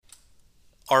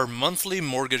Are monthly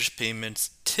mortgage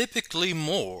payments typically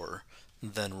more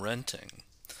than renting?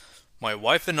 My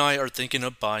wife and I are thinking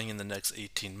of buying in the next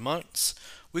 18 months.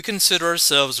 We consider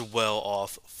ourselves well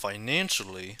off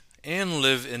financially and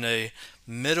live in a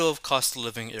middle of cost of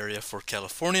living area for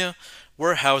California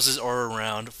where houses are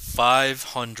around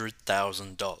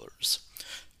 $500,000.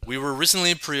 We were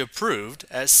recently pre approved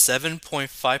at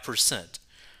 7.5%.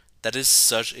 That is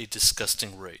such a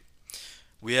disgusting rate.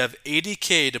 We have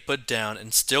 80K to put down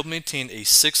and still maintain a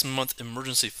 6-month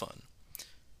emergency fund.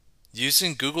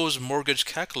 Using Google's mortgage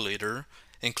calculator,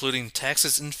 including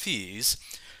taxes and fees,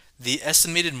 the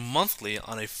estimated monthly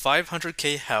on a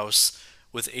 500K house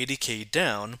with 80K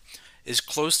down is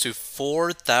close to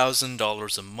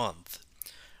 $4,000 a month.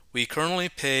 We currently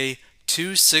pay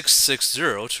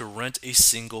 2660 to rent a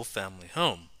single family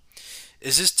home.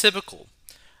 Is this typical?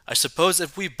 I suppose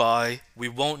if we buy, we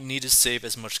won't need to save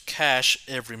as much cash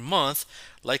every month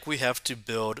like we have to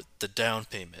build the down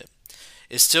payment.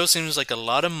 It still seems like a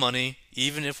lot of money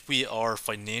even if we are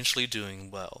financially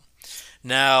doing well.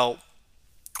 Now,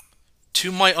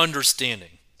 to my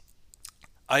understanding,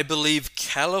 I believe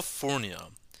California,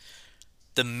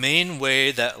 the main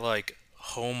way that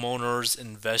homeowners,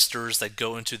 investors that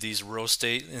go into these real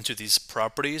estate, into these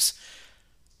properties,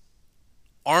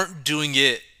 aren't doing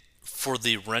it for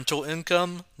the rental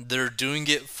income, they're doing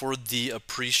it for the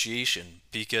appreciation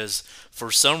because for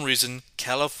some reason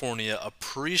California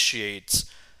appreciates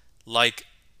like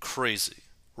crazy,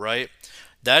 right?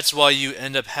 That's why you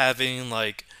end up having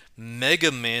like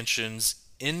mega mansions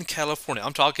in California.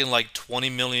 I'm talking like 20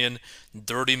 million,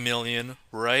 30 million,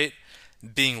 right?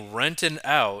 Being rented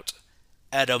out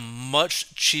at a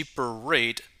much cheaper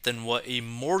rate than what a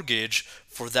mortgage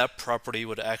for that property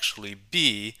would actually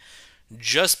be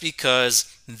just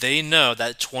because they know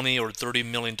that 20 or 30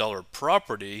 million dollar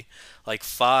property like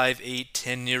 5, 8,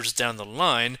 10 years down the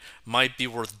line might be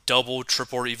worth double,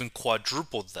 triple, or even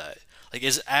quadruple that. Like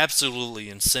it's absolutely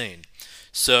insane.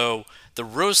 So the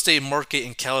real estate market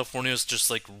in California is just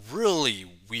like really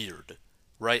weird,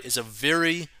 right? It's a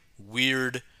very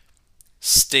weird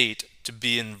state to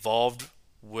be involved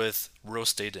with real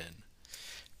estate in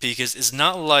because it's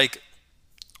not like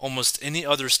almost any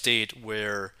other state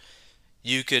where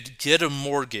you could get a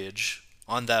mortgage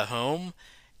on that home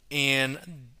and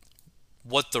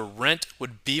what the rent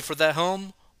would be for that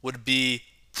home would be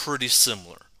pretty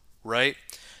similar, right?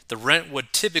 The rent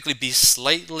would typically be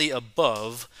slightly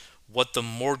above what the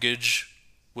mortgage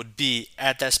would be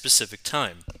at that specific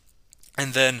time.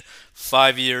 And then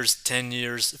 5 years, 10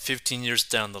 years, 15 years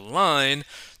down the line,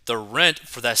 the rent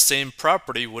for that same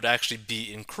property would actually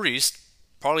be increased,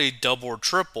 probably double or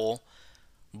triple,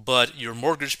 but your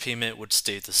mortgage payment would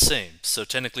stay the same. So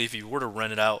technically, if you were to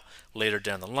rent it out later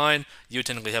down the line, you would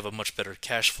technically have a much better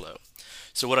cash flow.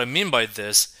 So what I mean by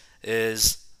this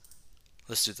is,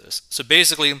 let's do this. So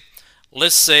basically,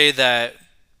 let's say that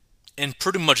in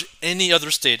pretty much any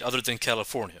other state other than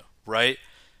California, right?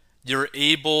 You're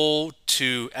able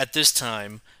to, at this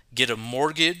time, get a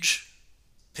mortgage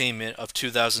payment of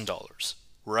 $2,000,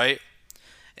 right?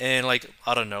 And like,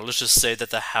 I don't know, let's just say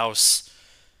that the house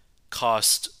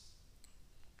cost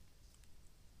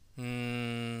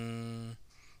mm,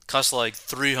 cost like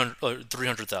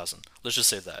 300,000. Let's just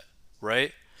say that,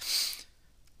 right?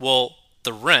 Well,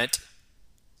 the rent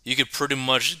you could pretty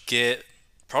much get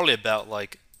probably about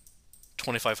like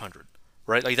 2,500,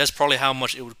 right? Like that's probably how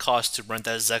much it would cost to rent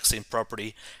that exact same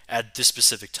property at this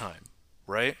specific time,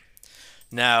 right?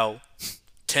 Now,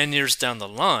 10 years down the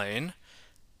line,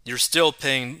 you're still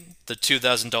paying the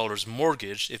 $2,000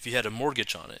 mortgage if you had a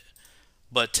mortgage on it.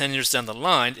 But 10 years down the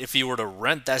line, if you were to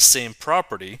rent that same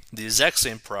property, the exact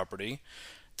same property,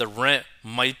 the rent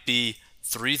might be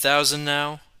 3,000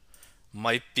 now,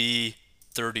 might be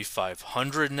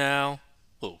 3,500 now.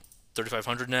 Oh,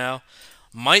 3,500 now,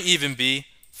 might even be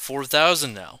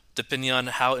 4,000 now, depending on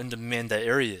how in demand that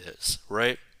area is,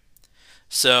 right?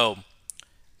 So,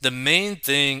 the main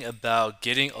thing about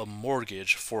getting a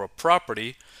mortgage for a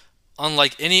property,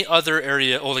 unlike any other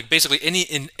area, or like basically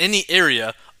any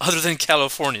area other than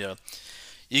California,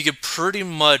 you could pretty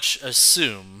much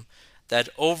assume that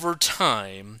over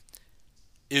time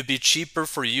it would be cheaper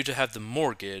for you to have the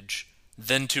mortgage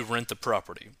than to rent the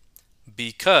property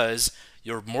because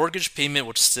your mortgage payment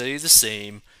would stay the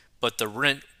same, but the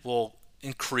rent will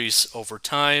increase over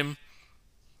time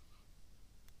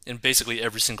in basically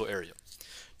every single area.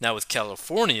 Now with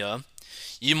California,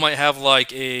 you might have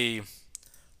like a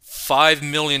 $5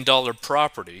 million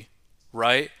property,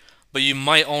 right? But you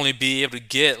might only be able to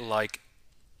get like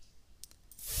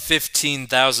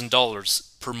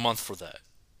 $15,000 per month for that,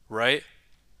 right?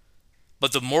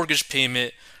 But the mortgage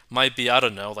payment might be, I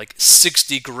don't know, like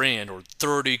 60 grand or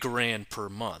 30 grand per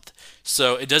month.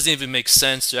 So it doesn't even make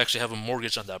sense to actually have a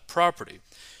mortgage on that property.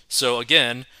 So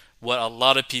again, what a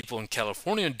lot of people in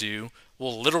California do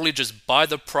will literally just buy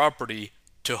the property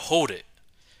to hold it.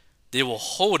 They will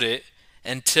hold it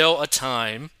until a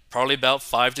time, probably about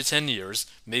 5 to 10 years,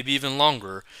 maybe even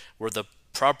longer, where the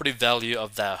property value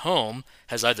of that home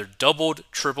has either doubled,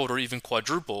 tripled, or even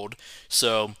quadrupled.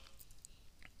 So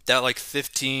that like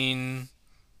 15,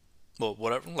 well,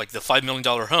 whatever, like the $5 million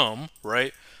home,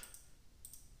 right,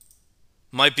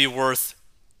 might be worth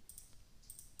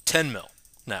 10 mil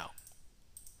now,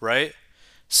 right?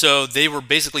 So they were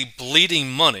basically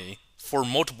bleeding money for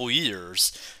multiple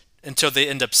years until they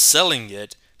end up selling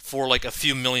it for like a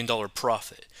few $1 million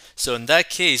profit. So in that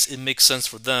case, it makes sense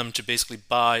for them to basically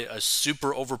buy a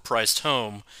super overpriced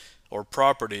home or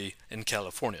property in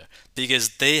California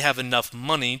because they have enough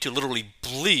money to literally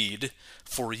bleed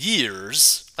for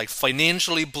years, like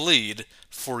financially bleed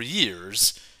for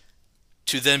years,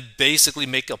 to then basically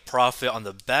make a profit on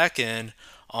the back end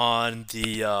on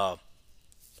the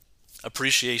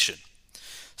appreciation.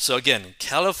 So again,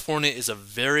 California is a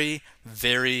very,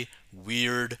 very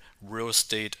weird real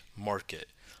estate market.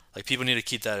 Like people need to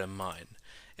keep that in mind.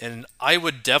 And I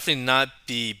would definitely not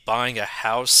be buying a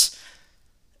house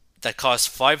that costs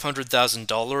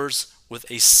 $500,000 with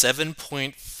a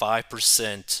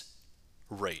 7.5%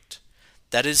 rate.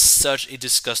 That is such a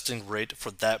disgusting rate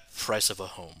for that price of a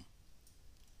home.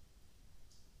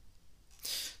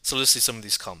 So let's see some of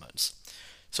these comments.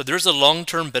 So there's a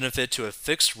long-term benefit to a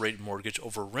fixed rate mortgage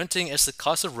over renting as the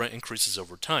cost of rent increases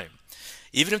over time.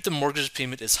 Even if the mortgage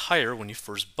payment is higher when you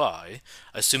first buy,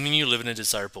 assuming you live in a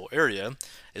desirable area,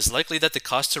 it's likely that the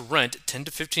cost to rent 10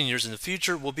 to 15 years in the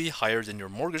future will be higher than your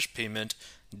mortgage payment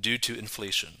due to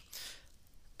inflation.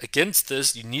 Against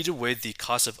this, you need to weigh the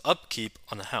cost of upkeep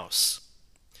on a house.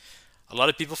 A lot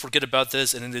of people forget about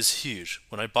this, and it is huge.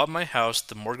 When I bought my house,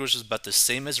 the mortgage was about the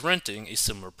same as renting a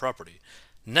similar property.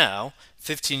 Now,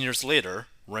 15 years later,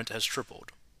 rent has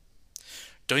tripled.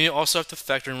 Don't you also have to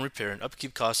factor in repair and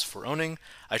upkeep costs for owning?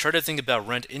 I try to think about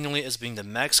rent annually as being the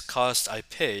max cost I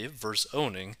pay versus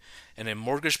owning, and a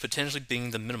mortgage potentially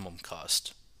being the minimum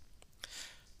cost.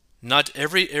 Not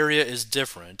every area is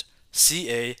different.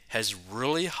 CA has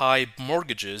really high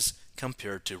mortgages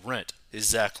compared to rent.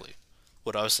 Exactly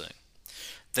what I was saying.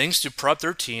 Thanks to Prop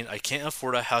 13, I can't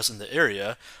afford a house in the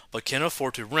area, but can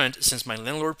afford to rent since my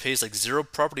landlord pays like zero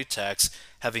property tax,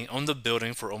 having owned the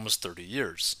building for almost 30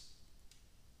 years.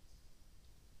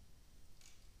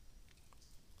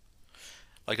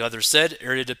 Like others said,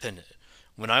 area dependent.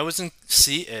 When I was in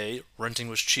CA, renting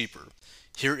was cheaper.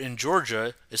 Here in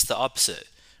Georgia, it's the opposite.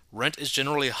 Rent is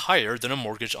generally higher than a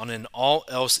mortgage on an all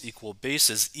else equal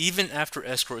basis, even after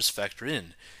escrow is factored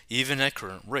in, even at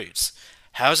current rates.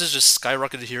 Houses just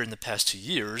skyrocketed here in the past 2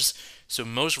 years, so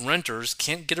most renters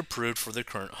can't get approved for their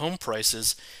current home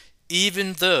prices,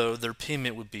 even though their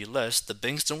payment would be less. The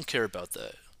banks don't care about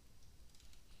that.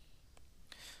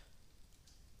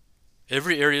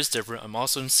 Every area is different. I'm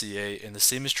also in CA, and the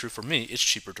same is true for me. It's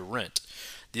cheaper to rent.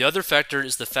 The other factor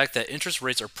is the fact that interest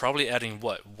rates are probably adding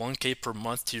what, 1K per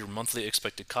month to your monthly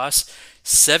expected costs?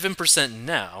 7%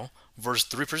 now versus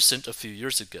 3% a few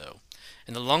years ago.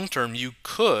 In the long term, you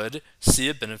could see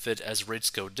a benefit as rates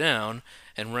go down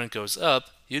and rent goes up.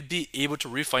 You'd be able to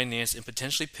refinance and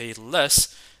potentially pay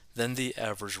less than the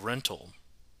average rental.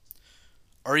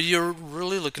 Are you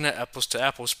really looking at apples to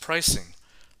apples pricing?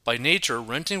 By nature,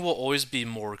 renting will always be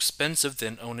more expensive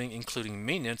than owning, including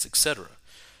maintenance, etc.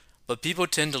 But people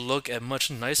tend to look at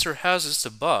much nicer houses to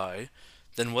buy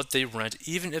than what they rent,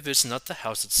 even if it's not the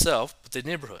house itself, but the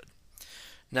neighborhood.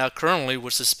 Now, currently, we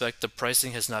suspect the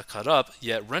pricing has not caught up,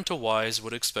 yet rental-wise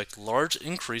would expect large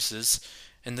increases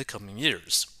in the coming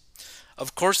years.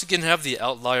 Of course, you can have the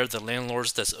outlier, the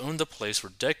landlords that's owned the place for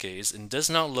decades and does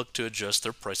not look to adjust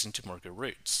their pricing to market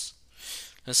rates.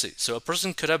 Let's see. So a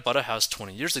person could have bought a house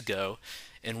 20 years ago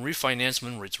and refinanced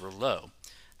when rates were low.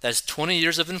 That's 20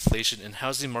 years of inflation and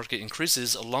housing market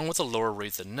increases along with a lower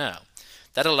rate than now.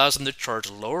 That allows them to charge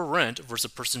lower rent versus a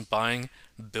person buying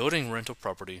building rental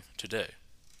property today.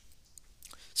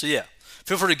 So yeah,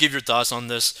 feel free to give your thoughts on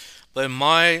this, but in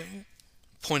my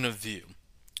point of view,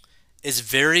 it's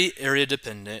very area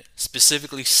dependent,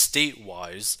 specifically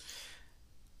state-wise,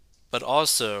 but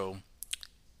also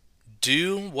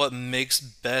do what makes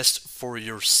best for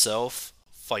yourself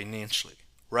financially,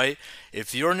 right?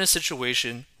 If you're in a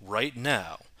situation right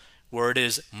now where it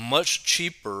is much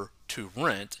cheaper to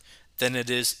rent than it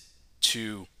is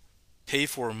to pay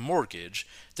for a mortgage,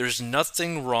 there's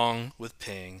nothing wrong with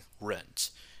paying rent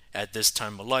at this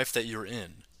time of life that you're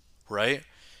in, right?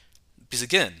 Because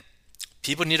again,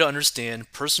 people need to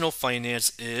understand personal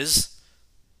finance is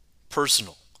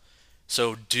personal.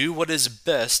 So do what is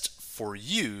best for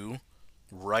you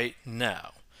right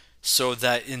now so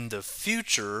that in the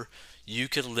future you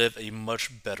can live a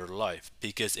much better life.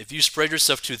 Because if you spread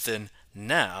yourself too thin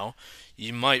now,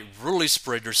 you might really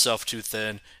spread yourself too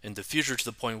thin in the future to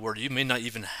the point where you may not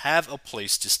even have a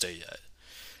place to stay yet.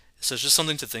 So it's just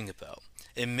something to think about.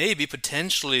 And maybe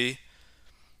potentially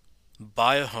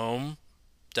buy a home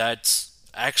that's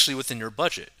actually within your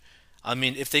budget. I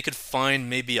mean, if they could find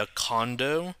maybe a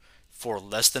condo for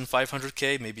less than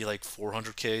 500K, maybe like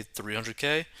 400K,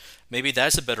 300K, maybe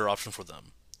that's a better option for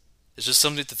them. It's just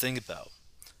something to think about.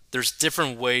 There's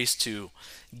different ways to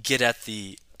get at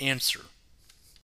the answer.